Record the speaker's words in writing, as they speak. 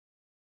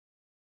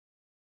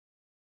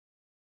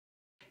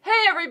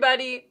Hey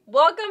everybody,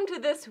 welcome to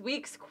this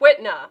week's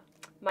QTNA.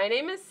 My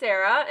name is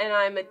Sarah and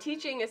I'm a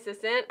teaching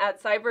assistant at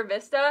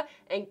CyberVista,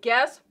 and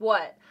guess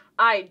what?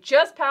 I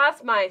just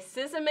passed my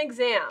CISM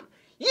exam.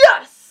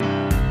 Yes!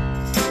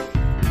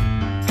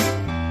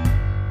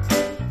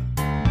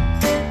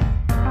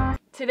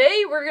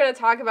 Today we're going to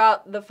talk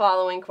about the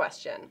following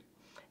question.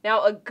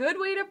 Now, a good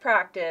way to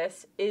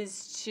practice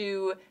is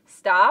to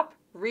stop,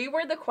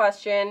 reword the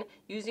question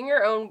using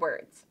your own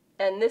words.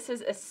 And this is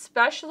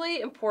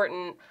especially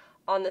important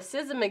on the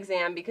CISM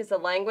exam because the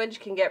language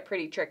can get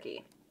pretty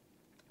tricky.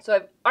 So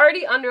I've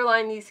already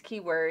underlined these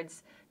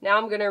keywords. Now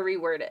I'm going to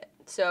reword it.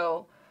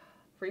 So,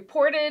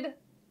 reported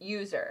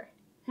user.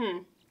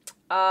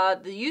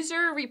 The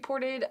user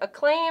reported a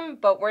claim,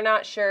 but we're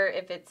not sure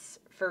if it's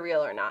for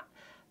real or not.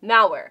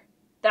 Malware.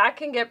 That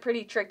can get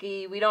pretty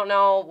tricky. We don't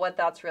know what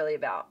that's really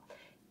about.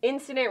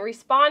 Incident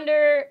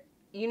responder,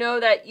 you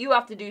know that you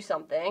have to do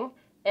something.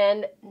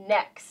 And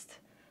next.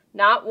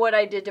 Not what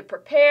I did to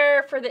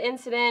prepare for the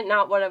incident,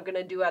 not what I'm going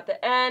to do at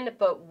the end,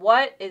 but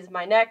what is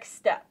my next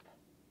step?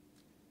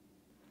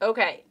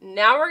 Okay,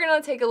 now we're going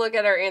to take a look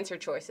at our answer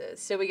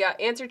choices. So we got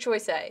answer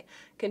choice A,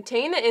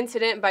 contain the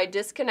incident by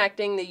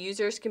disconnecting the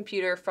user's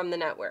computer from the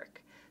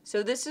network.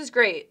 So this is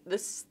great.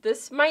 This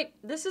is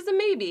a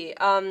maybe.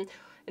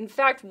 In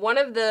fact, one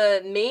of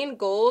the main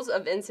goals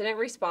of incident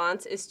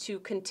response is to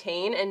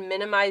contain and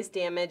minimize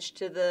damage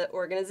to the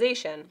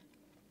organization.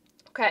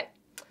 Okay,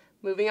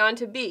 moving on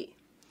to B.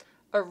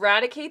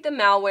 Eradicate the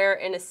malware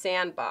in a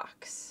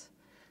sandbox.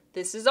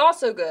 This is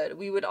also good.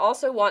 We would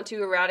also want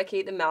to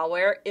eradicate the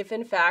malware if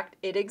in fact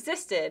it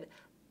existed.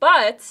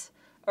 But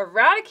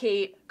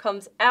eradicate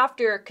comes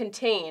after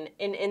contain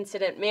in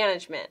incident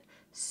management.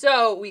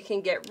 So we can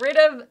get rid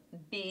of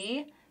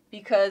B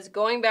because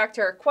going back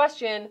to our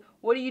question,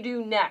 what do you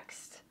do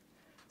next?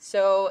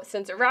 So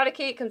since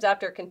eradicate comes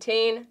after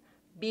contain,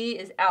 B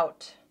is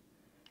out.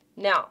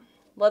 Now,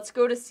 let's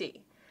go to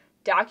C.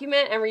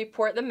 Document and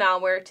report the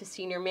malware to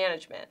senior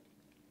management.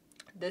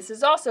 This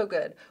is also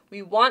good.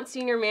 We want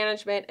senior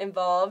management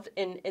involved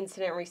in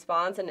incident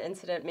response and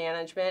incident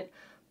management,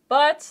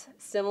 but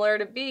similar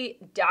to B,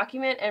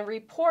 document and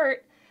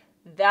report,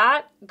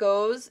 that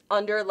goes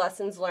under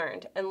lessons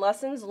learned. And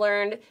lessons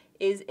learned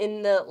is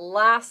in the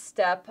last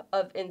step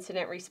of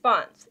incident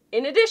response.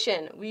 In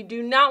addition, we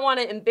do not want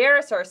to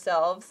embarrass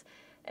ourselves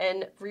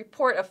and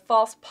report a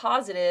false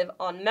positive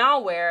on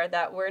malware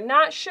that we're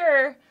not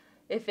sure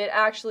if it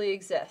actually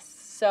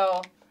exists.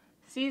 So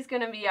C is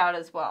going to be out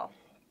as well.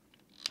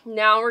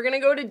 Now we're going to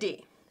go to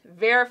D.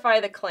 Verify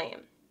the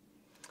claim.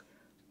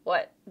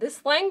 What?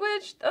 This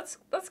language? That's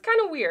kind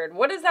of weird.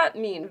 What does that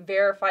mean,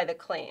 verify the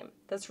claim?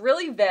 That's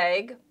really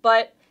vague,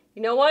 but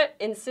you know what?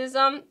 In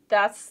CISM,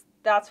 that's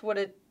what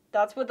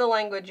the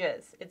language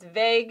is. It's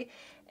vague,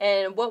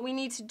 and what we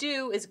need to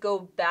do is go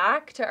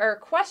back to our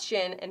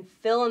question and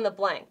fill in the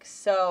blanks.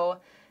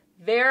 So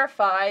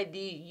verify the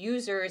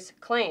user's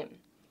claim.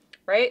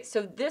 Right?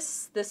 So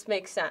this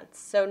makes sense.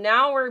 So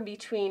now we're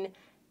between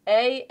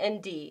A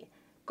and D.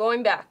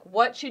 Going back,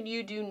 what should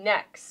you do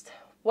next?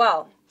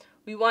 Well,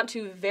 we want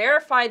to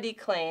verify the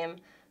claim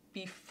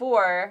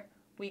before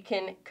we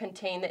can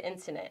contain the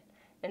incident.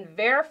 And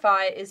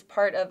verify is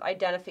part of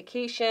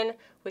identification,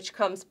 which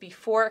comes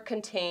before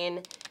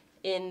contain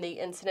in the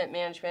incident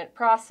management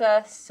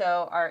process.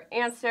 So our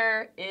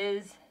answer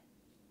is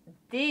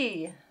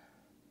D.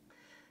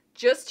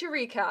 Just to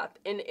recap,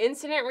 in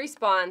incident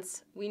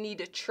response, we need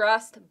to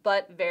trust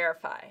but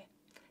verify.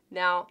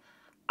 Now,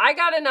 I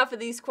got enough of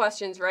these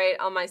questions right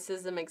on my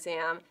CISM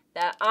exam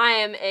that I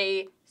am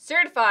a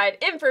certified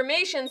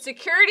information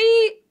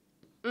security,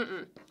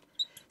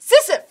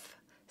 CISIF,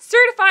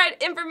 certified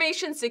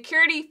information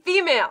security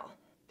female.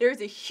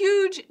 There's a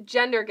huge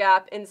gender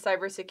gap in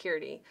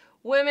cybersecurity.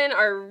 Women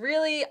are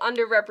really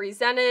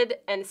underrepresented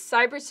and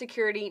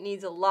cybersecurity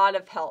needs a lot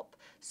of help.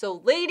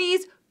 So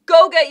ladies,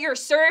 go get your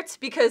certs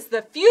because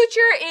the future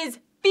is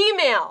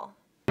female.